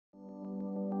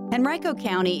Henrico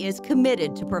County is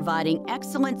committed to providing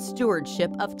excellent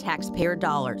stewardship of taxpayer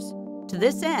dollars. To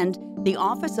this end, the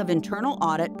Office of Internal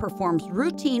Audit performs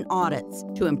routine audits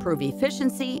to improve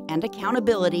efficiency and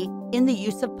accountability in the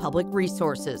use of public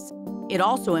resources. It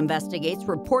also investigates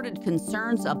reported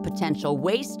concerns of potential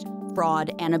waste,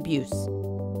 fraud, and abuse.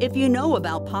 If you know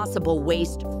about possible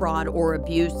waste, fraud, or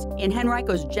abuse in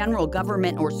Henrico's general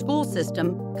government or school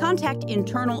system, contact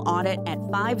Internal Audit at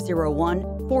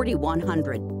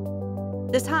 501-4100.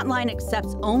 This hotline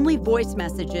accepts only voice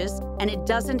messages and it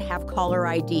doesn't have caller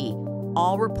ID.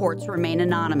 All reports remain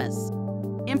anonymous.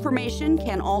 Information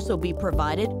can also be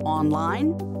provided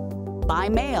online, by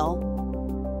mail,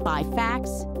 by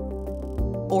fax,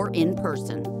 or in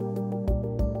person.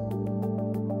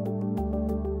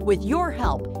 With your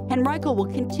help, Henrico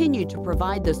will continue to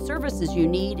provide the services you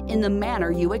need in the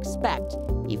manner you expect: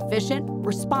 efficient,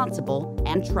 responsible,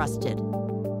 and trusted.